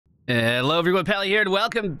Hello everyone, Pally here, and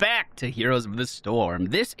welcome back to Heroes of the Storm.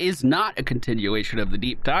 This is not a continuation of the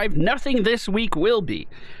deep dive. Nothing this week will be.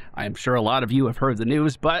 I am sure a lot of you have heard the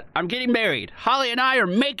news, but I'm getting married. Holly and I are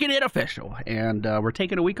making it official, and we're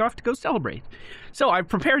taking a week off to go celebrate. So I've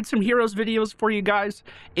prepared some Heroes videos for you guys.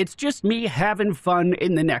 It's just me having fun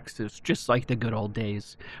in the Nexus, just like the good old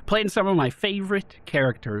days. Playing some of my favorite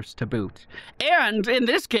characters to boot. And in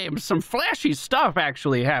this game, some flashy stuff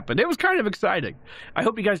actually happened. It was kind of exciting. I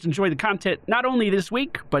hope you guys enjoy the content, not only this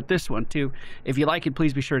week, but this one too. If you like it,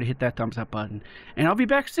 please be sure to hit that thumbs up button. And I'll be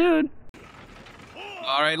back soon.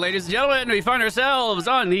 All right, ladies and gentlemen, we find ourselves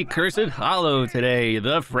on the Cursed Hollow today.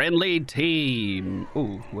 The friendly team.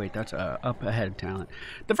 Ooh, wait, that's up ahead talent.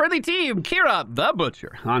 The friendly team, Qhira, the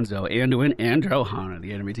Butcher, Hanzo, Anduin, and Johanna.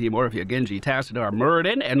 The enemy team, Orphea, Genji, Tassadar,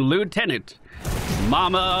 Muradin, and Lieutenant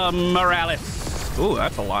Mama Morales. Ooh,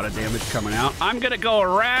 that's a lot of damage coming out. I'm gonna go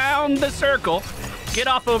around the circle, get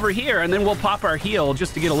off over here, and then we'll pop our heal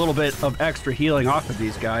just to get a little bit of extra healing off of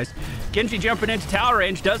these guys. Genji jumping into tower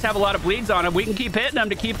range does have a lot of bleeds on him. We can keep hitting him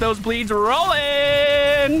to keep those bleeds rolling.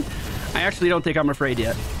 I actually don't think I'm afraid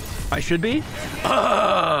yet. I should be.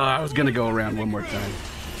 I was gonna go around one more time.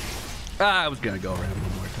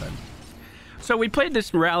 So we played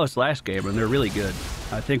this Morales last game, and they're really good.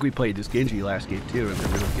 I think we played this Genji last game too, and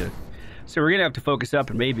they're really good. So we're gonna have to focus up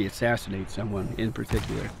and maybe assassinate someone in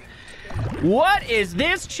particular. What is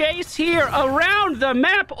this chase here around the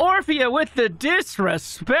map? Orphea with the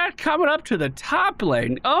disrespect coming up to the top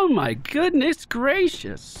lane. Oh my goodness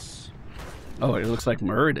gracious. Oh, it looks like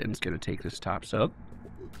Muradin's gonna take this top sub.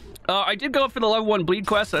 I did go for the level 1 bleed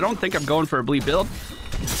quest. I don't think I'm going for a bleed build.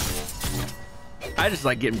 I just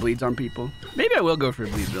like getting bleeds on people. Maybe I will go for a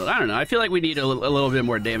bleed build. I don't know. I feel like we need a little bit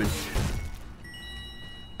more damage.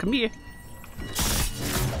 Come here.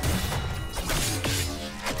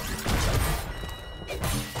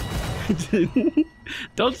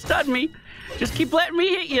 Don't stun me. Just keep letting me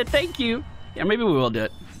hit you. Thank you. Yeah, maybe we will do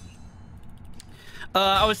it.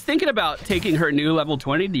 I was thinking about taking her new level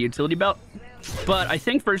 20, the utility belt, but I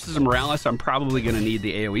think versus Morales, I'm probably going to need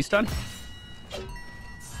the AoE stun.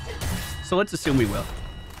 So let's assume we will.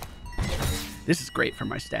 This is great for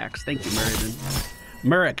my stacks. Thank you, Muradin.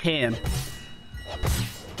 Muracan.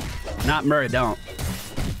 Not Muradon.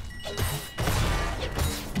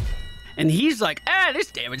 And he's like,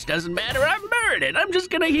 this damage doesn't matter. I'm Muradin. I'm just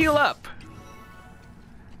gonna heal up.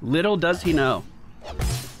 Little does he know.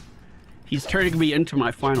 He's turning me into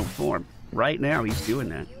my final form. Right now, he's doing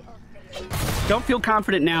that. Don't feel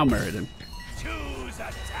confident now, Muradin.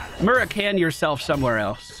 Muracan yourself somewhere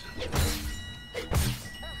else.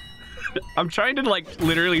 I'm trying to, like,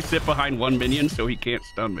 literally sit behind one minion so he can't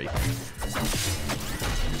stun me.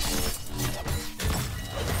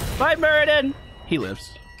 Bye, Muradin. He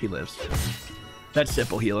lives. He lives. That's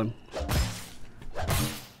simple healing.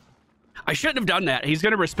 I shouldn't have done that. He's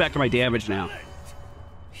gonna respect my damage now.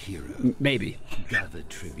 Hero, maybe. gather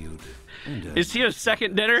tribute. Is he a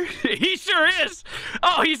second dinner? He sure is.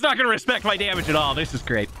 Oh, he's not gonna respect my damage at all. This is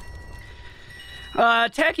great.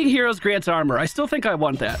 Attacking heroes grants armor. I still think I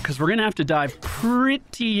want that because we're gonna have to dive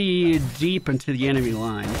pretty deep into the enemy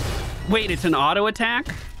line. Wait, it's an auto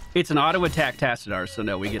attack? It's an auto attack Tassadar, so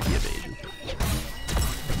no, we get the evasion.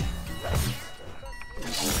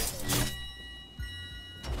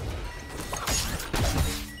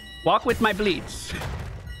 Walk with my bleeds.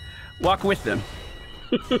 Walk with them.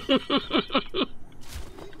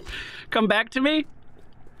 Come back to me.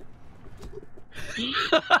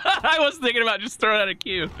 I was thinking about just throwing out a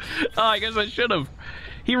Q. Oh, I guess I should have.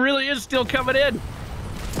 He really is still coming in.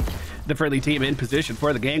 The friendly team in position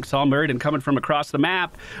for the gank. Saw Muradin coming from across the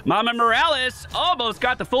map. Mama Morales almost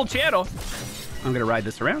got the full channel. I'm gonna ride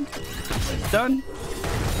this around. Done.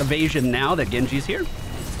 Evasion now that Genji's here.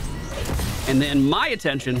 And then my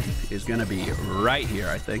attention is gonna be right here,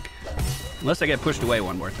 I think. Unless I get pushed away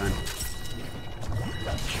one more time.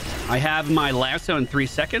 I have my lasso in 3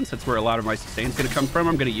 seconds. That's where a lot of my sustain's gonna come from.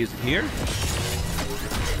 I'm gonna use it here.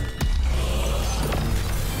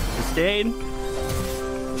 Sustain.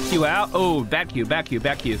 Q out. Oh, back Q, back Q,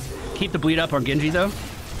 back Q. Keep the bleed up on Genji though.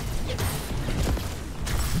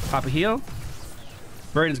 Pop a heal.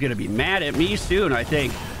 Muradin's gonna be mad at me soon, I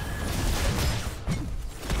think.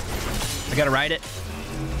 I gotta ride it.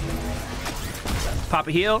 Pop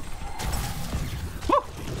a heal. Woo!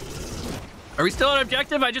 Are we still on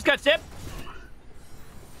objective? I just got sipped.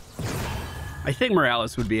 I think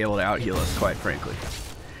Morales would be able to out-heal us, quite frankly.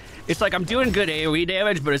 It's like I'm doing good AoE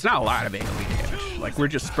damage, but it's not a lot of AoE damage. Like, we're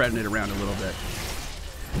just spreading it around a little bit.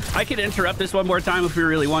 I could interrupt this one more time if we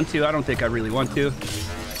really want to. I don't think I really want to.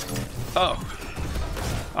 Oh.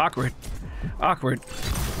 Awkward. Awkward.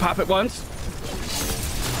 Pop it once.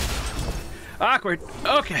 Awkward.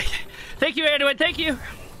 Okay. Thank you, Anduin. Thank you.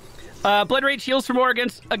 Blood Rage heals for more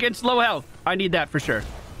against low health. I need that for sure.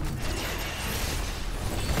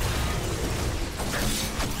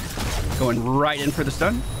 Going right in for the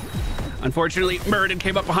stun. Unfortunately, Muradin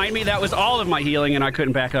came up behind me. That was all of my healing, and I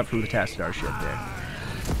couldn't back up from the Tassadar shit there.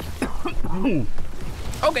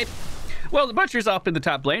 Okay. Well, the Butcher's up in the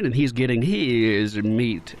top lane, and he's getting his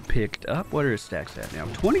meat picked up. What are his stacks at now?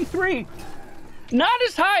 23. Not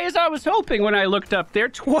as high as I was hoping when I looked up there.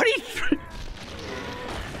 23.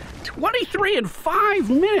 23 in 5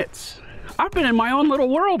 minutes. I've been in my own little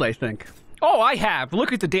world, I think. Oh, I have.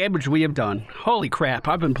 Look at the damage we have done. Holy crap.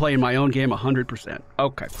 I've been playing my own game 100%.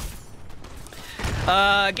 Okay.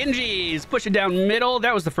 Genji's pushing down middle.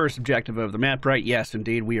 That was the first objective of the map, right? Yes,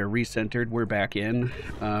 indeed. We are recentered. We're back in.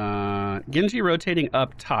 Genji rotating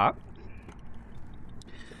up top.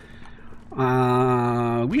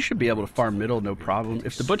 We should be able to farm middle, no problem.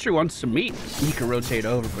 If the Butcher wants some meat, he can rotate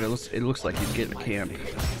over, but it looks like he's getting a camp.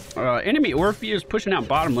 Enemy Orpheus is pushing out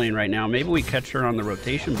bottom lane right now. Maybe we catch her on the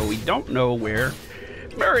rotation, but we don't know where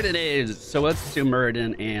Muradin is. So let's assume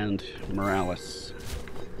Muradin and Morales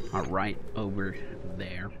are right over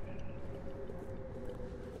there.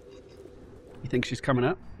 You think she's coming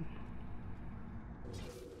up?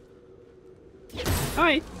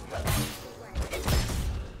 Hi.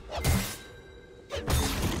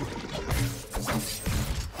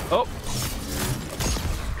 Oh.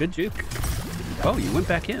 Good juke. Oh, you went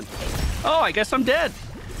back in. Oh, I guess I'm dead.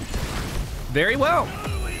 Very well.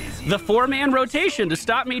 The 4-man rotation to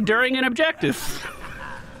stop me during an objective.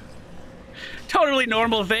 Totally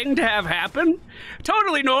normal thing to have happen.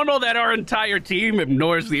 Totally normal that our entire team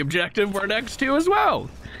ignores the objective we're next to as well.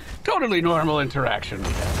 Totally normal interaction.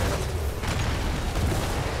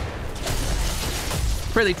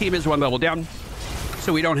 Friendly team is 1 level down,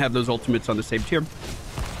 so we don't have those ultimates on the same tier.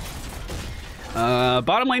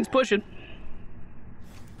 Bottom lane's pushing.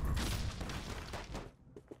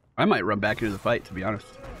 I might run back into the fight, to be honest.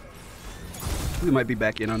 We might be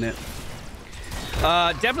back in on it.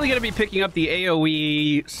 Definitely going to be picking up the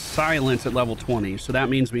AoE silence at level 20, so that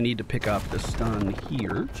means we need to pick up the stun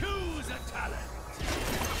here. Choose a talent.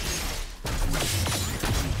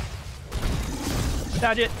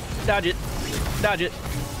 Dodge it, dodge it, dodge it.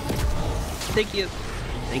 Thank you.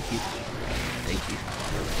 Thank you. Thank you.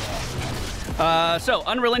 So,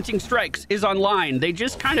 Unrelenting Strikes is online. They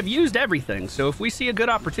just kind of used everything, so if we see a good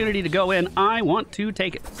opportunity to go in, I want to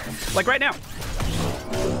take it. Like right now.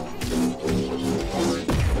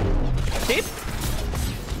 See?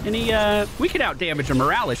 Any, we can out-damage a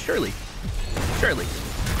Morales, surely. Surely.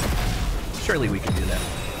 Surely we can do that.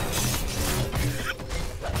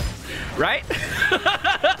 Right?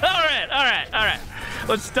 Alright.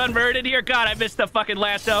 Let's stun Muradin here. God, I missed the fucking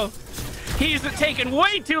lasso. He's taken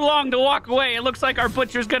way too long to walk away. It looks like our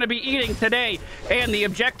Butcher's gonna be eating today. And the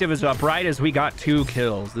objective is up, right, as we got 2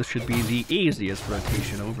 kills. This should be the easiest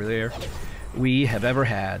rotation over there we have ever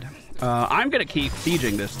had. I'm gonna keep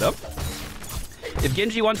sieging this, though. If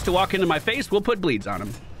Genji wants to walk into my face, we'll put bleeds on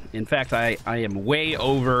him. In fact, I am way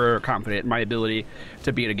overconfident in my ability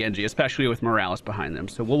to beat a Genji, especially with Morales behind them.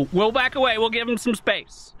 So we'll back away. We'll give him some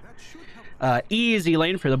space. Easy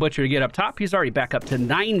lane for the Butcher to get up top. He's already back up to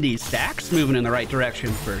 90 stacks, moving in the right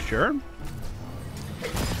direction for sure.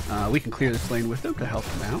 We can clear this lane with him to help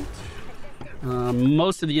him out.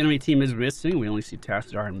 Most of the enemy team is missing. We only see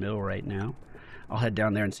Tassadar and Mill right now. I'll head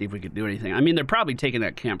down there and see if we can do anything. I mean, they're probably taking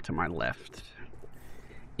that camp to my left,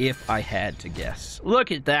 if I had to guess.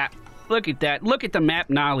 Look at that. Look at that. Look at the map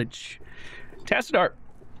knowledge. Tassadar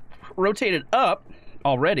rotated up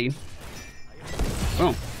already.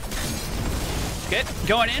 Boom. Good.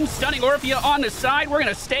 Going in, stunning Orphea on the side. We're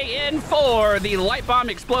going to stay in for the light bomb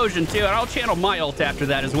explosion, too, and I'll channel my ult after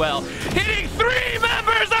that as well. Hitting 3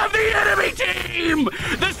 members of the enemy team!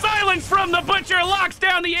 The silence from the Butcher locks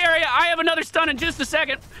down the area. I have another stun in just a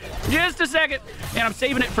second. Just a second. And I'm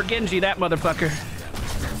saving it for Genji, that motherfucker.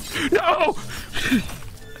 No!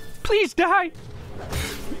 Please die.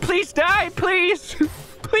 Please die, please.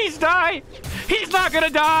 Please die. He's not going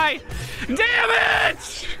to die. Damn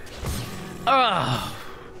it! Oh,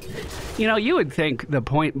 you know, you would think the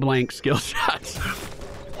point-blank skill shots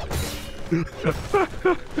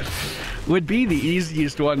would be the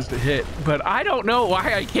easiest ones to hit, but I don't know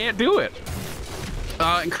why I can't do it.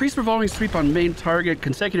 Increase revolving sweep on main target,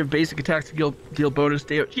 consecutive basic attacks to deal bonus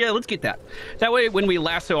damage. Yeah, let's get that. That way, when we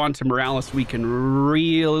lasso onto Morales, we can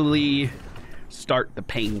really start the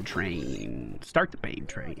pain train. Start the pain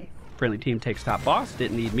train. Friendly team takes top boss.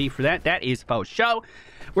 Didn't need me for that. That is faux show.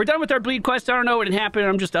 We're done with our bleed quest. I don't know what had happened.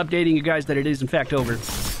 I'm just updating you guys that it is in fact over.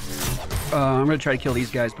 I'm gonna try to kill these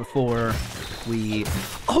guys before we...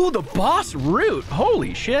 Oh, the boss route!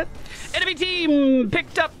 Holy shit! Enemy team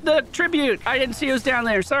picked up the tribute. I didn't see it was down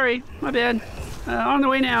there. Sorry, my bad. On the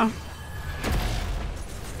way now.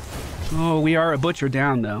 Oh, we are a butcher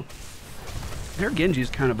down though. Their Genji's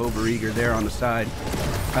kind of overeager there on the side.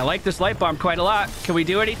 I like this light bomb quite a lot. Can we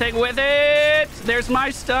do anything with it? There's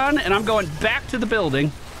my stun, and I'm going back to the building.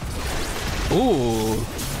 Ooh.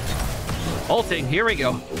 Ulting, here we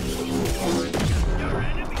go.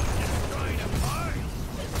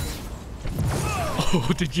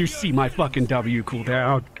 Oh, did you see my fucking W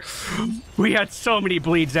cooldown? We had so many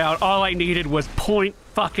bleeds out. All I needed was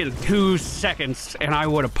 0.2 seconds, and I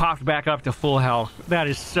would have popped back up to full health. That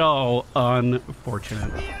is so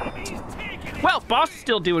unfortunate. Well, boss is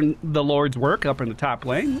still doing the Lord's work up in the top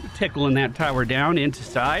lane, tickling that tower down into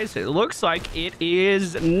size. It looks like it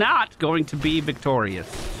is not going to be victorious.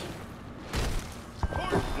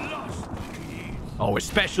 Oh,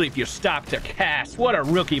 especially if you stop to cast. What a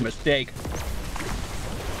rookie mistake.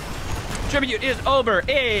 Tribute is over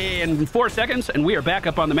in 4 seconds, and we are back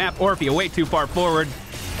up on the map. Or if you're way too far forward,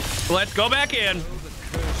 let's go back in.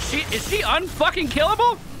 Is she unfucking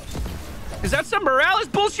killable? Is that some Morales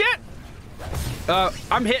bullshit?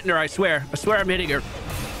 I'm hitting her, I swear. I swear I'm hitting her.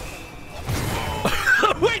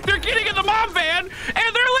 Wait, they're getting in the mom van,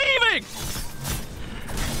 and they're leaving!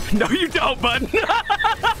 No, you don't, bud.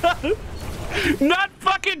 Not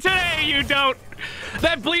fucking today, you don't.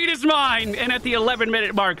 That bleed is mine. And at the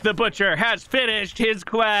 11-minute mark, the butcher has finished his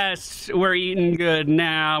quest. We're eating good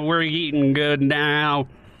now. We're eating good now.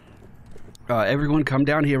 Everyone come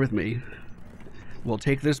down here with me. We'll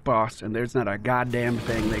take this boss, and there's not a goddamn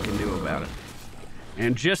thing they can do about it.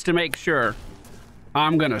 And just to make sure,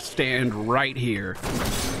 I'm gonna stand right here.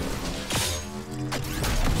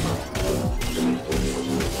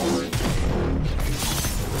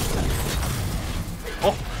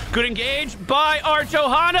 Oh, good engage by our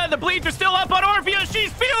Johanna. The bleeds are still up on Orpheus.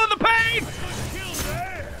 She's feeling the pain.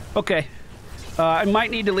 Okay. I might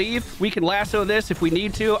need to leave. We can lasso this if we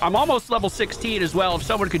need to. I'm almost level 16 as well. If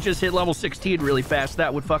someone could just hit level 16 really fast,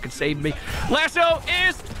 that would fucking save me. Lasso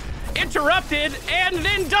is interrupted and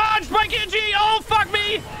then dodged by Genji. Oh, fuck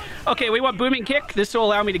me. Okay, we want booming kick. This will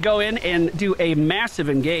allow me to go in and do a massive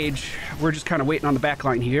engage. We're just kind of waiting on the back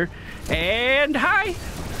line here. And hi.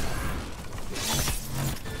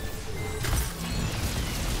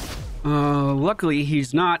 Luckily,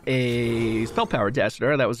 he's not a spell power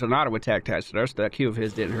Tassadar. That was an auto attack Tassadar, so that Q of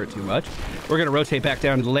his didn't hurt too much. We're going to rotate back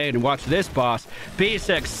down to the lane and watch this boss be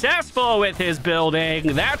successful with his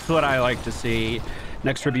building. That's what I like to see.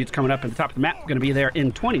 Next tribute's coming up at the top of the map. Going to be there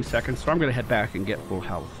in 20 seconds, so I'm going to head back and get full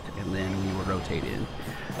health, and then we will rotate in.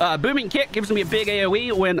 Booming kick gives me a big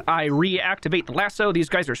AoE when I reactivate the lasso. These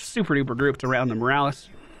guys are super duper grouped around the Morales,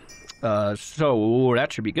 so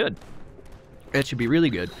that should be good. It should be really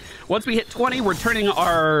good. Once we hit 20, we're turning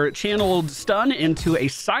our channeled stun into a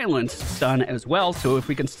silenced stun as well. So if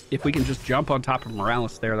we can just jump on top of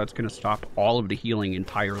Morales there, that's going to stop all of the healing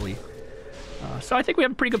entirely. So I think we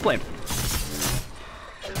have a pretty good plan.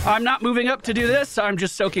 I'm not moving up to do this. I'm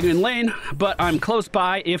just soaking in lane, but I'm close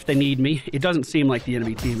by if they need me. It doesn't seem like the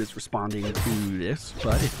enemy team is responding to this,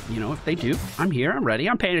 but if they do, I'm here. I'm ready.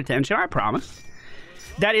 I'm paying attention. I promise.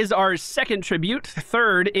 That is our second tribute.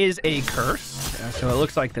 Third is a curse. So it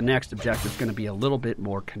looks like the next objective is going to be a little bit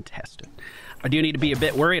more contested. I do need to be a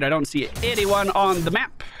bit worried. I don't see anyone on the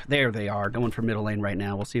map. There they are, going for middle lane right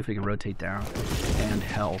now. We'll see if we can rotate down and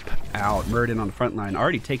help out. Murden on the front line,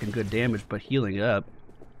 already taking good damage, but healing up.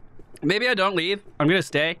 Maybe I don't leave. I'm going to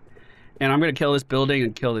stay, and I'm going to kill this building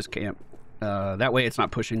and kill this camp. That way it's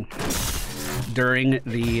not pushing during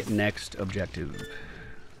the next objective.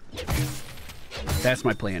 That's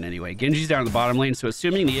my plan anyway. Genji's down in the bottom lane, so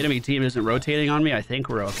assuming the enemy team isn't rotating on me, I think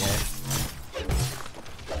we're okay.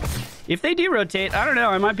 If they do rotate, I don't know.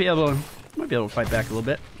 I might be able to fight back a little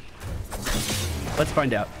bit. Let's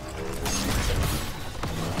find out.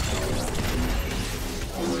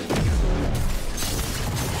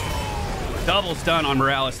 Double stun on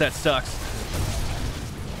Morales. That sucks.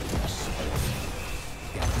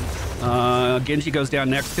 Genji goes down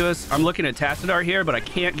next to us. I'm looking at Tassadar here, but I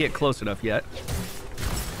can't get close enough yet.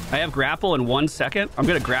 I have grapple in 1 second. I'm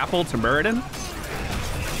going to grapple to Murden.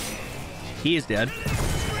 He is dead.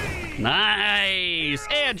 Nice!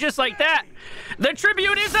 And just like that, the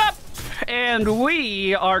tribute is up! And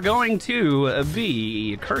we are going to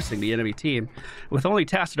be cursing the enemy team. With only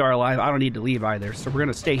Tassadar alive, I don't need to leave either. So we're going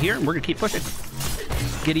to stay here, and we're going to keep pushing.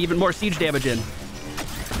 Get even more siege damage in.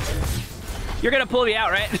 You're gonna pull me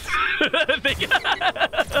out, right?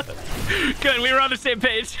 Good, we were on the same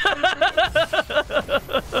page.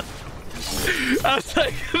 I was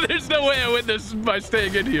like, there's no way I win this by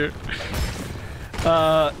staying in here.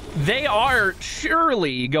 They are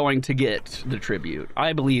surely going to get the tribute.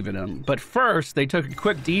 I believe in them. But first, they took a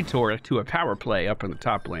quick detour to a power play up in the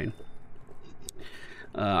top lane.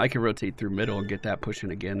 I can rotate through middle and get that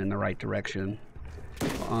pushing again in the right direction.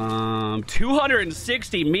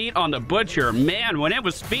 260 meat on the butcher. Man, when it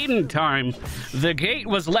was feeding time, the gate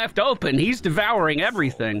was left open. He's devouring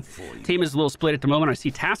everything. Team is a little split at the moment. I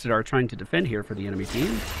see Tassadar trying to defend here for the enemy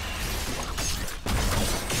team.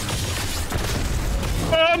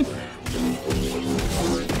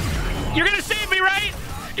 You're gonna save me, right?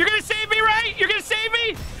 You're gonna save me, right? You're gonna save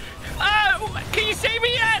me? Can you save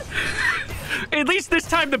me yet? At least this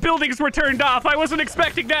time the buildings were turned off. I wasn't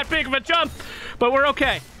expecting that big of a jump, but we're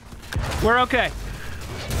okay. We're okay.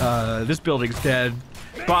 This building's dead.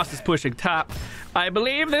 Boss is pushing top. I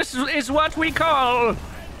believe this is what we call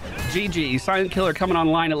GG. Silent Killer coming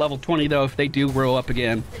online at level 20, though. If they do grow up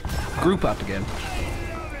again, group up again,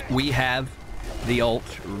 we have the ult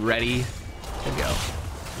ready to go.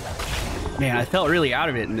 Man, I felt really out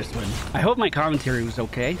of it in this one. I hope my commentary was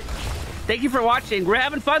okay. Thank you for watching. We're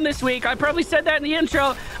having fun this week. I probably said that in the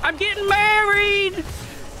intro. I'm getting married!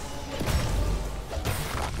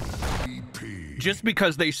 Just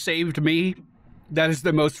because they saved me, that is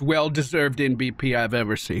the most well-deserved NBP I've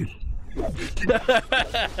ever seen.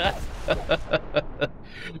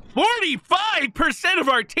 45% of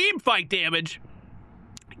our team fight damage?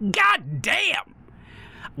 God damn!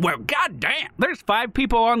 Well, god damn. There's 5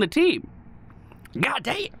 people on the team. God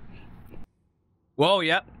damn. Whoa,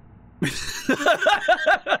 yep.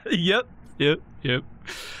 Yep.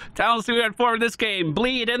 Talents who had formed this game: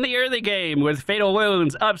 Bleed in the early game with Fatal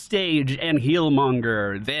Wounds, Upstage, and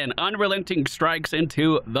Healmonger. Then Unrelenting Strikes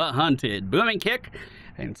into the Hunted, Booming Kick,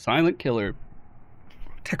 and Silent Killer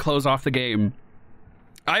to close off the game.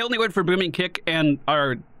 I only went for Booming Kick and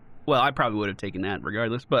well, I probably would have taken that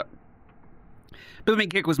regardless, but Booming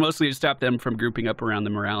Kick was mostly to stop them from grouping up around the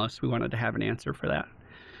Morales. We wanted to have an answer for that.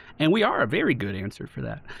 And we are a very good answer for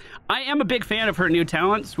that. I am a big fan of her new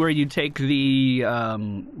talents where you take the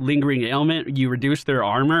lingering ailment, you reduce their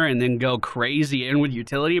armor, and then go crazy in with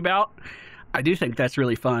utility bout. I do think that's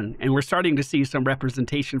really fun. And we're starting to see some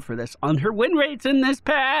representation for this on her win rates in this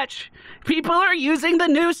patch. People are using the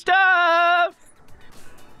new stuff.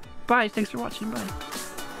 Bye. Thanks for watching. Bye.